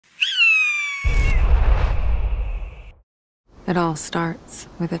It all starts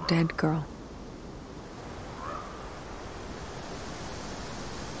with a dead girl.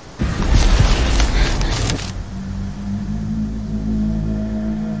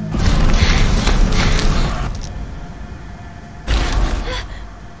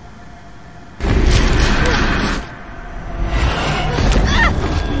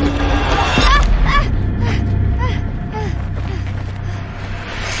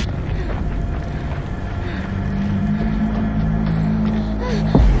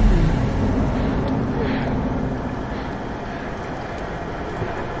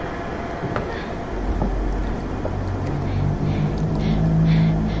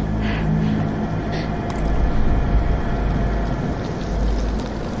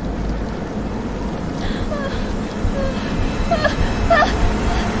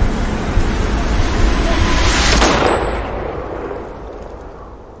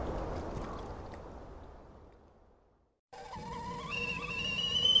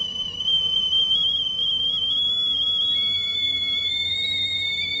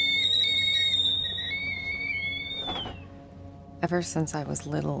 Ever since I was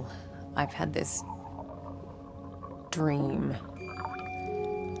little, I've had this dream.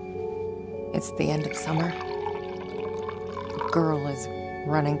 It's the end of summer. A girl is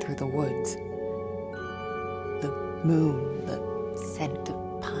running through the woods. The moon, the scent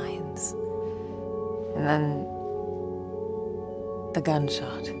of pines. And then the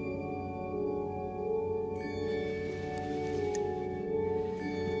gunshot.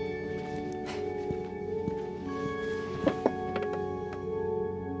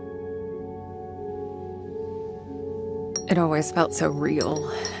 It always felt so real.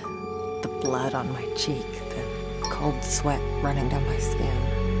 The blood on my cheek, the cold sweat running down my skin.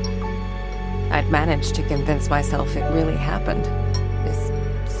 I'd managed to convince myself it really happened. This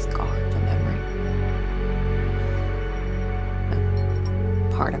scar of a memory.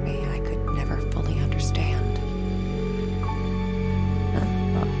 A part of me I could never fully understand.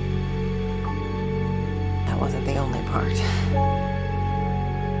 Well, that wasn't the only part.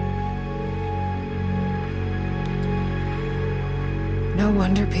 No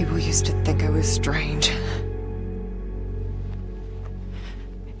wonder people used to think I was strange.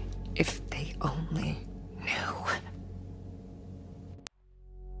 If they only knew.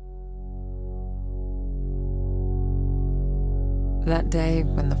 That day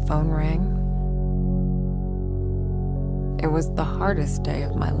when the phone rang, it was the hardest day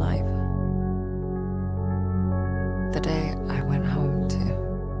of my life. The day I went home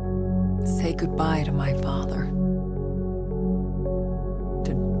to say goodbye to my father.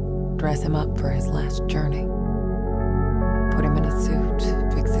 Dress him up for his last journey. Put him in a suit,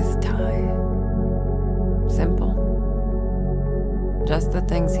 fix his tie. Simple. Just the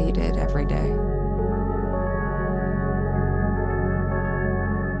things he did every day.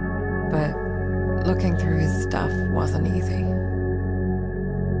 But looking through his stuff wasn't easy.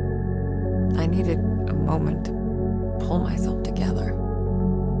 I needed a moment to pull myself together.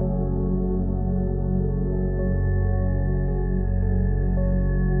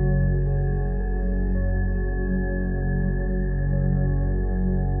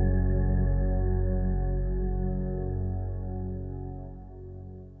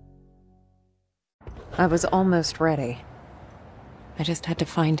 I was almost ready. I just had to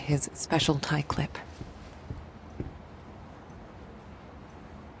find his special tie clip.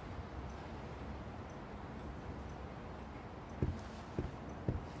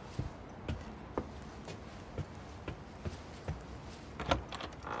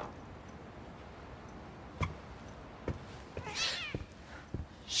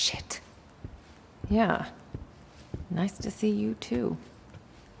 Shit. Yeah. Nice to see you too.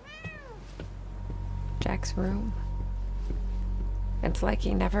 Jack's room. It's like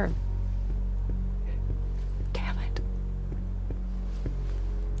he never... Damn it.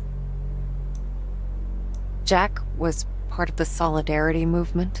 Jack was part of the Solidarity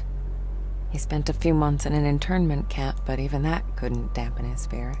movement. He spent a few months in an internment camp, but even that couldn't dampen his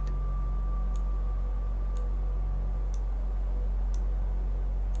spirit.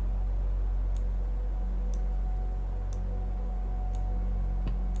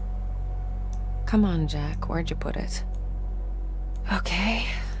 Come on, Jack. Where'd you put it? Okay.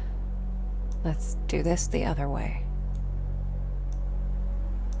 Let's do this the other way.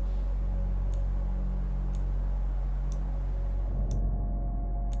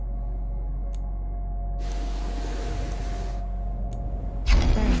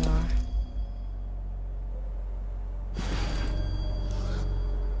 There you are.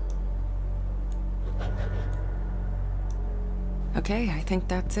 Okay, I think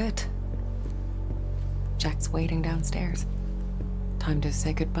that's it. Jack's waiting downstairs. Time to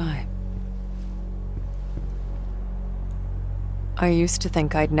say goodbye. I used to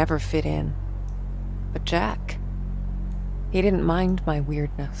think I'd never fit in. But Jack, he didn't mind my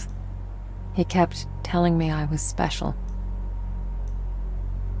weirdness. He kept telling me I was special.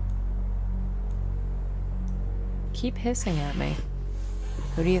 Keep hissing at me.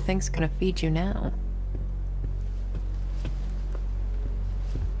 Who do you think's gonna feed you now?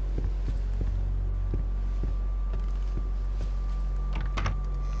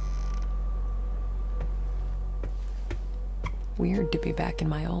 Weird to be back in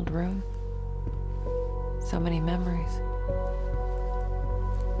my old room. So many memories.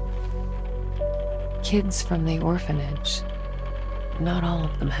 Kids from the orphanage. Not all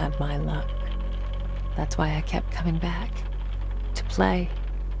of them had my luck. That's why I kept coming back. To play.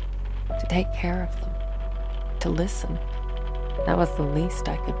 To take care of them. To listen. That was the least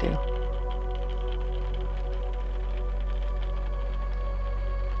I could do.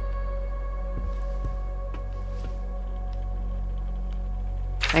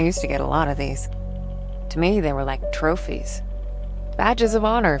 I used to get a lot of these. To me, they were like trophies. Badges of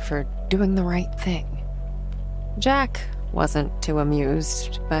honor for doing the right thing. Jack wasn't too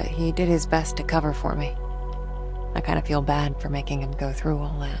amused, but he did his best to cover for me. I kind of feel bad for making him go through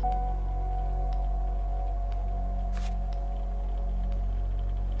all that.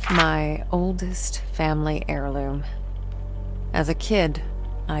 My oldest family heirloom. As a kid,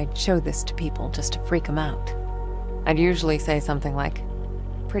 I'd show this to people just to freak them out. I'd usually say something like,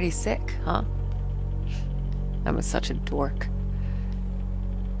 "Pretty sick, huh?" I was such a dork.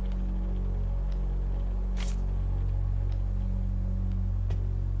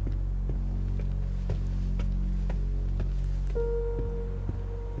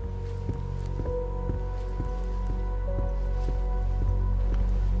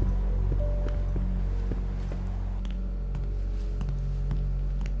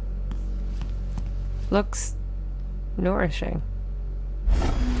 Looks nourishing.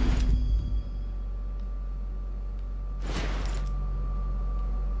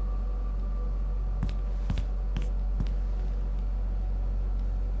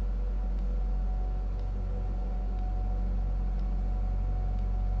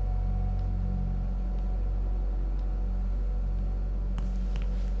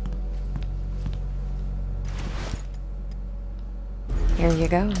 Here you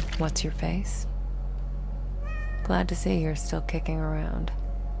go. What's your face? Glad to see you're still kicking around.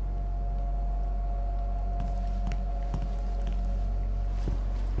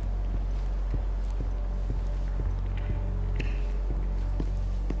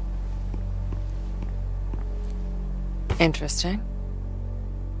 Interesting.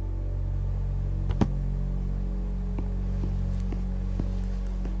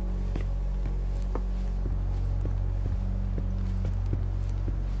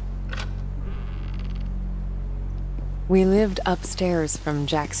 We lived upstairs from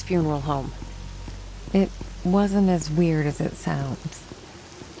Jack's funeral home. It wasn't as weird as it sounds.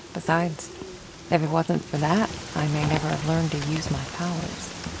 Besides, if it wasn't for that, I may never have learned to use my powers.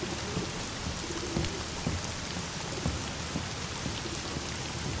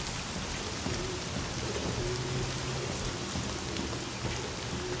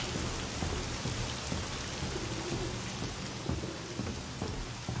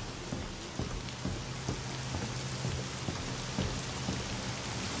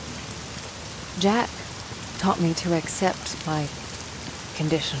 Jack taught me to accept my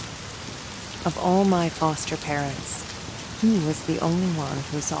condition. Of all my foster parents, he was the only one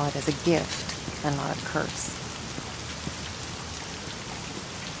who saw it as a gift and not a curse.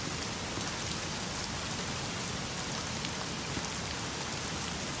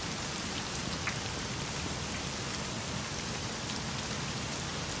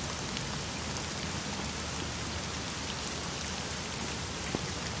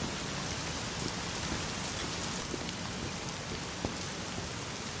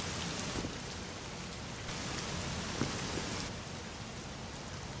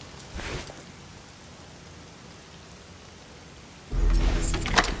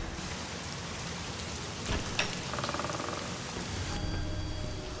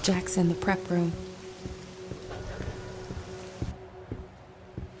 Jack's in the prep room.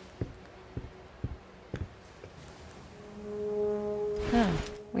 Huh,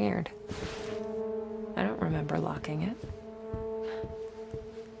 weird. I don't remember locking it.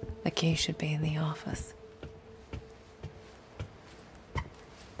 The key should be in the office.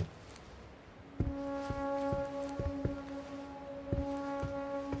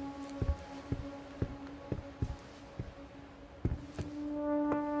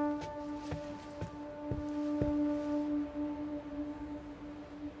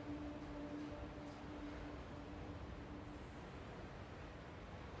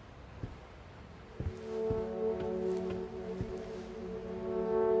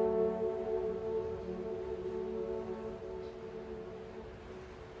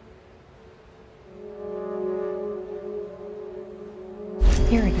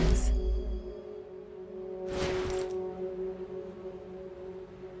 Here it is.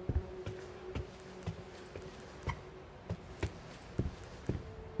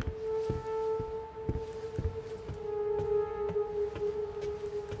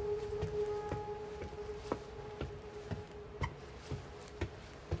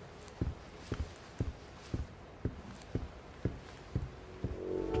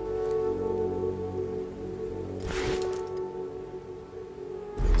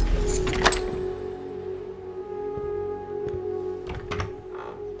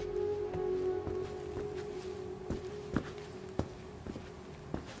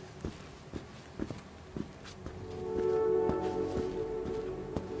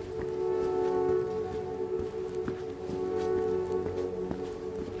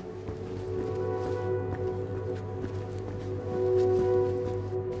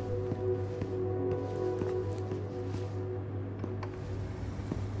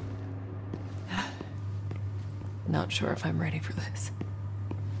 Not sure if I'm ready for this.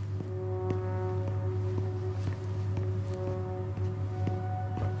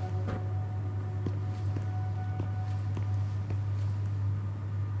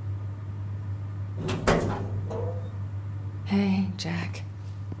 Hey, Jack.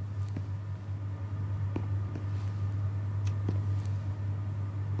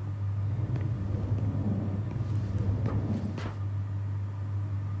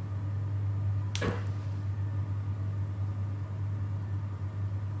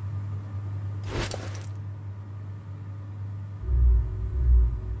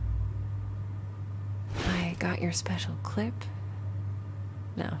 Got your special clip?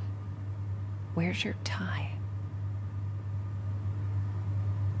 No. Where's your tie?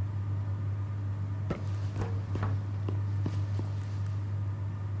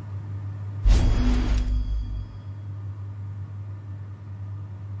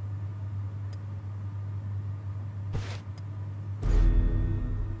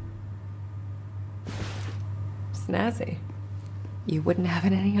 Snazzy. You wouldn't have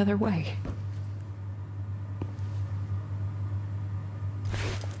it any other way.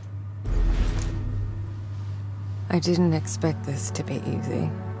 I didn't expect this to be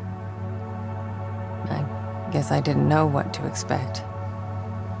easy. I guess I didn't know what to expect.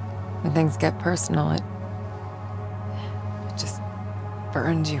 When things get personal, it just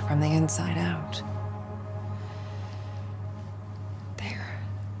burns you from the inside out. There.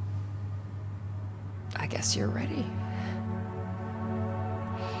 I guess you're ready.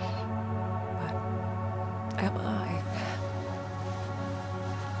 But am I?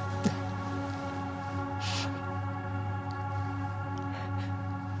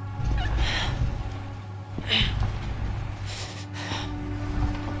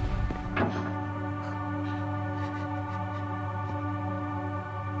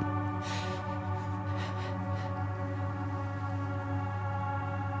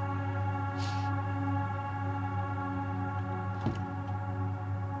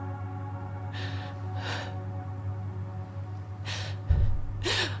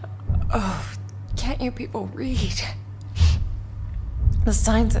 Oh, can't you people read? The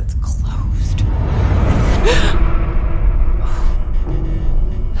sign says closed.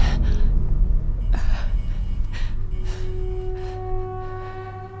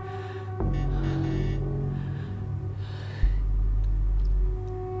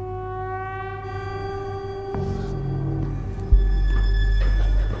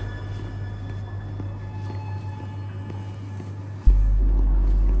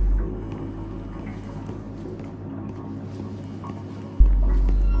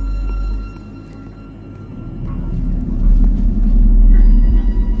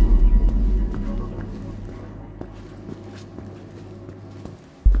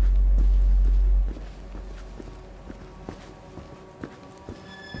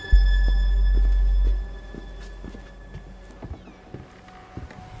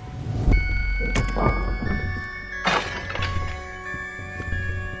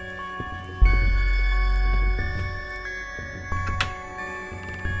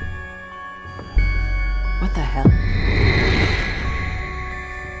 What the hell?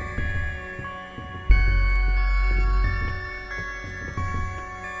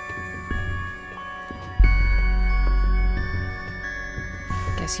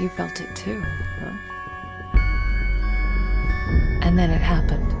 Guess you felt it too, huh? And then it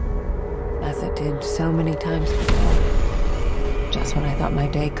happened, as it did so many times before. Just when I thought my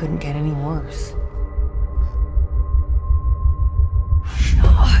day couldn't get any worse.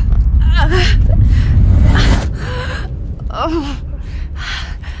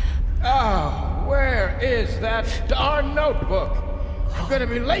 Oh, where is that darn notebook? gonna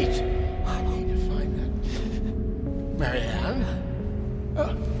be late. I need to find that. Marianne?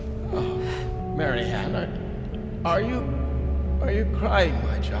 Marianne, are you crying,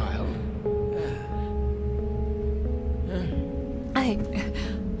 my child?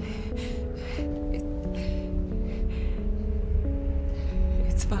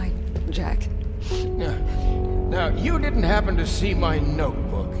 It's fine, Jack. Now, you didn't happen to see my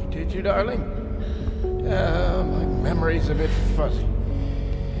notebook, did you, darling? My memory's a bit fuzzy.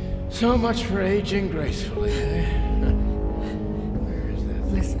 So much for aging gracefully, eh? Where is that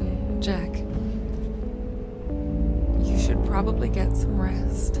thing? Listen, Jack. You should probably get some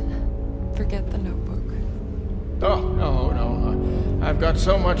rest. Forget the notebook. Oh, no. I've got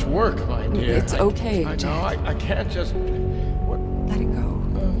so much work, my dear. It's okay, I Jack. know, I can't just... What? Let it go.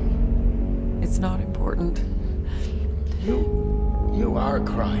 It's not important. You are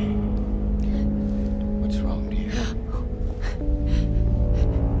crying. What's wrong, dear?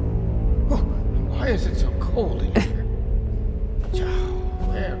 Oh, why is it so cold in here?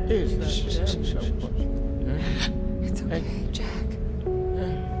 Where is that notebook? It's okay, Jack.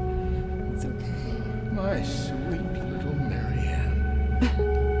 It's okay. My sweet little Marianne.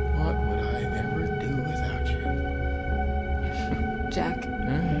 What would I ever do without you? Jack.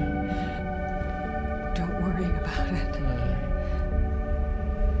 Don't worry about it.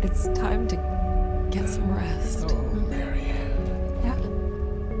 It's time to get some rest. Oh, Marianne. Yeah?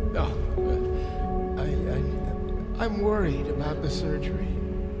 Oh, I'm worried about the surgery.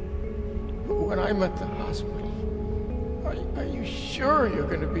 When I'm at the hospital, are you sure you're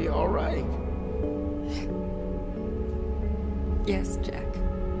going to be all right? Yes, Jack.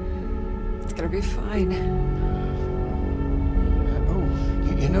 It's gonna be fine.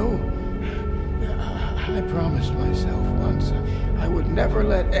 You know, I promised myself once I would never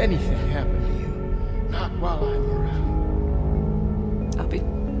let anything happen to you. Not while I'm around. I'll be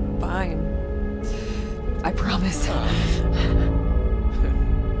fine. I promise.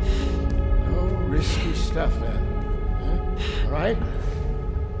 No risky stuff, then. Huh? All right?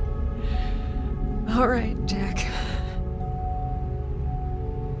 All right, Jack.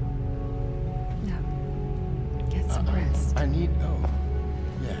 Now, get some rest. I need... Oh,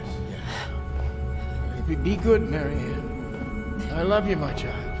 yes. Be good, Marianne. I love you, my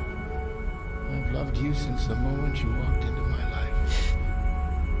child. I've loved you since the moment you walked into my life.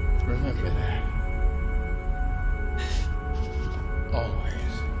 Remember that. Always.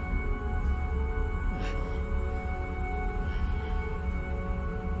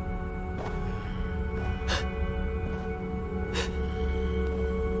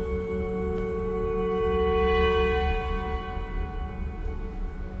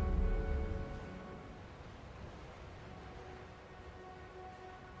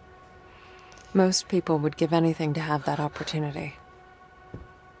 Most people would give anything to have that opportunity.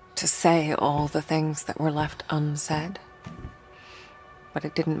 To say all the things that were left unsaid. But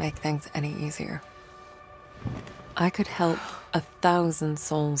it didn't make things any easier. I could help 1,000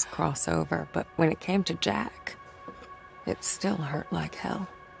 souls cross over, but when it came to Jack, it still hurt like hell.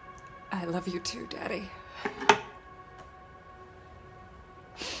 I love you too, Daddy.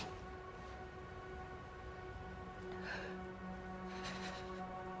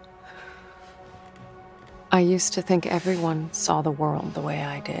 I used to think everyone saw the world the way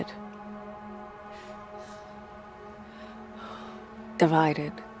I did.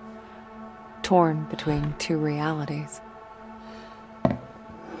 Divided, torn between two realities.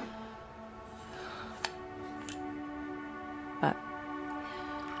 But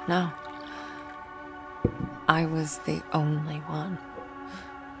no, I was the only one.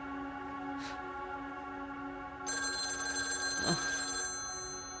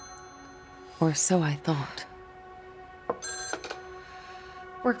 Or so I thought.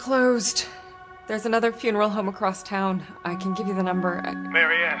 We're closed. There's another funeral home across town. I can give you the number.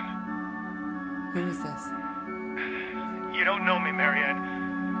 Marianne. Who is this? You don't know me,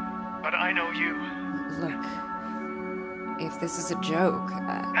 Marianne. But I know you. Look, if this is a joke...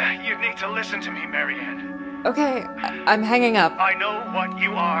 You need to listen to me, Marianne. Okay, I'm hanging up. I know what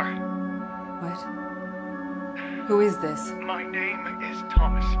you are. What? Who is this? My name is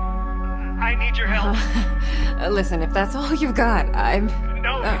Thomas. I need your help. Listen, if that's all you've got, I'm...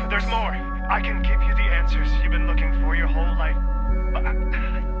 No, there's more. I can give you the answers you've been looking for your whole life. But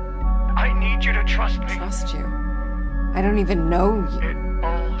I need you to trust me. Trust you? I don't even know you. It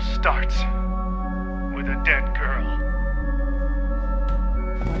all starts with a dead girl.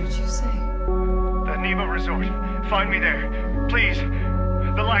 What did you say? The Neva Resort. Find me there. Please.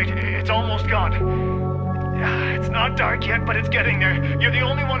 The light, it's almost gone. It's not dark yet, but it's getting there. You're the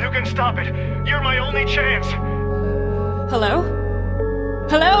only one who can stop it. You're my only chance. Hello?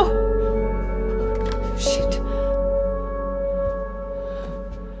 Hello? Shit.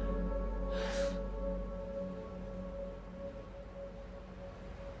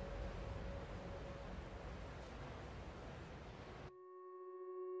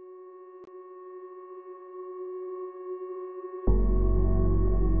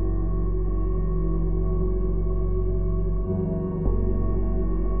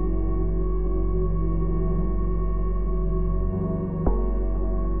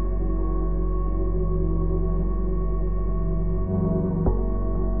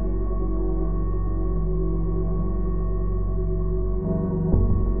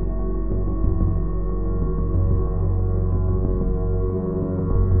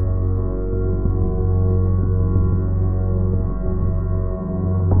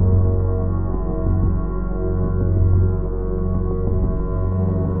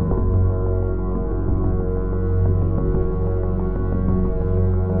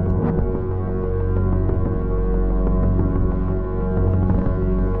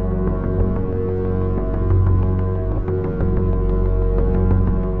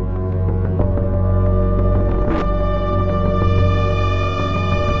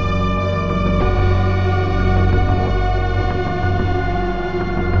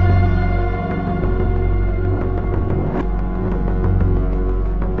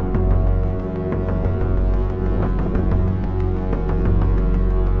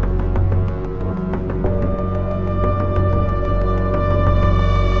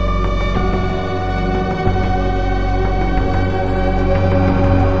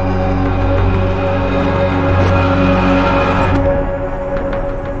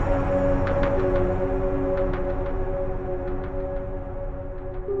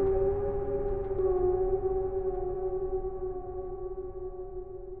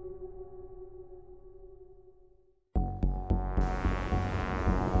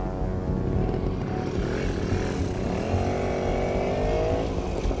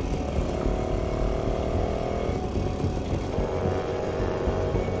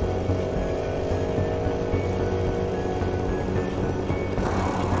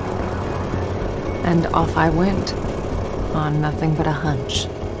 And off I went, on nothing but a hunch.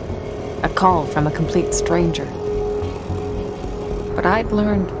 A call from a complete stranger. But I'd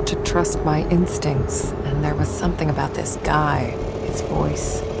learned to trust my instincts, and there was something about this guy, his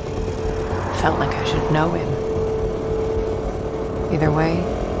voice. Felt like I should know him. Either way,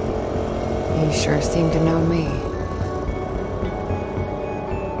 he sure seemed to know me.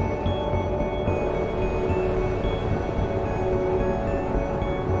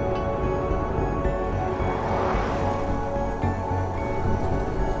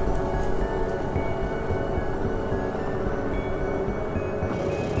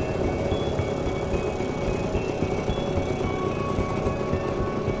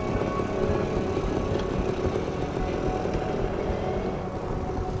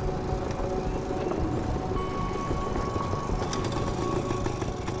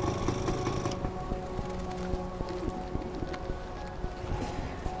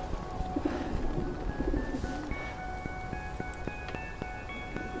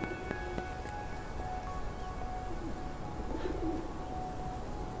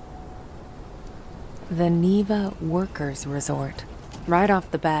 The Neva Workers Resort. Right off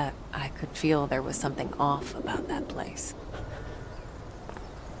the bat, I could feel there was something off about that place.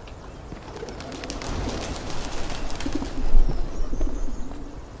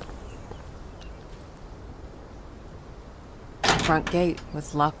 The front gate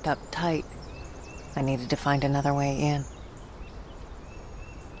was locked up tight. I needed to find another way in.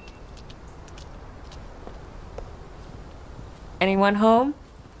 Anyone home?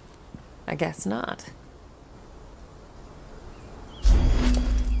 I guess not.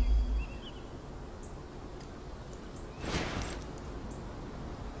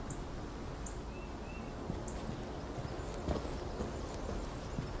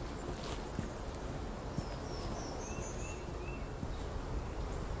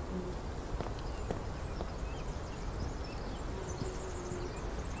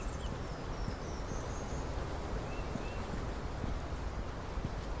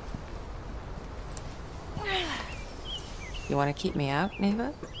 You want to keep me out,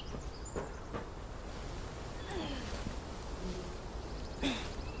 Neva?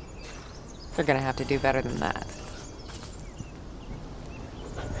 They're gonna have to do better than that.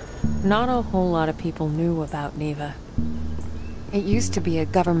 Not a whole lot of people knew about Neva. It used to be a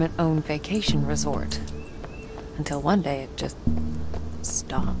government-owned vacation resort. Until one day it just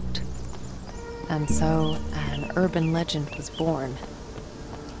stopped. And so an urban legend was born.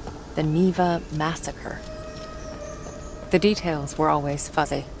 The Neva Massacre. The details were always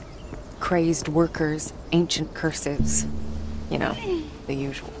fuzzy. Crazed workers, ancient curses. You know, the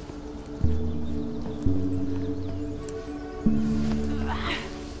usual.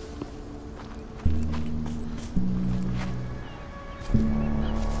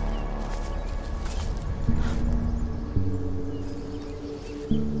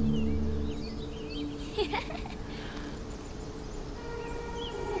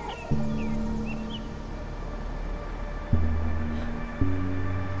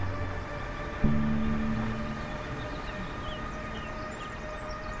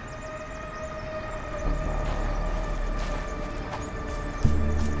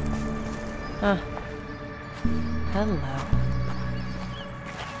 Huh. Hello.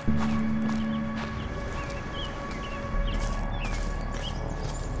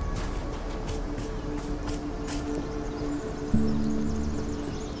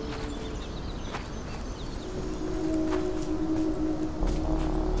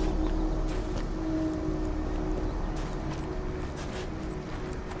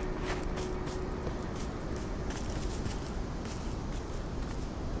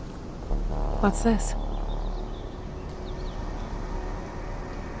 What's this?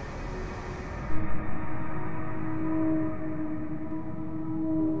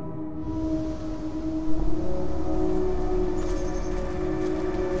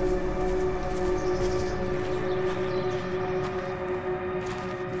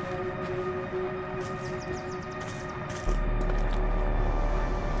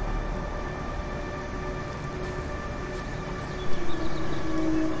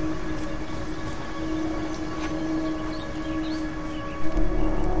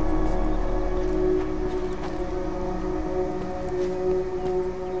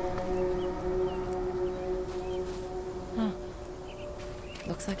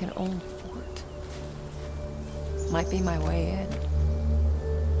 Looks like an old fort. Might be my way in.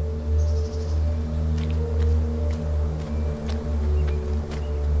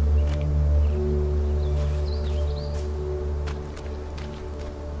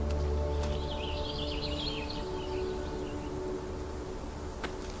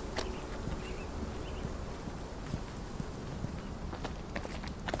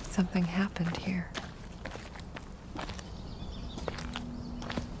 Something happened here.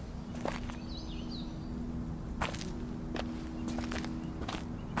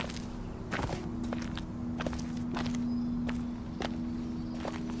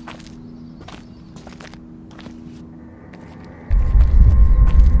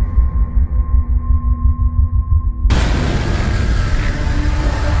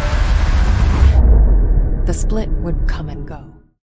 The split would come and go.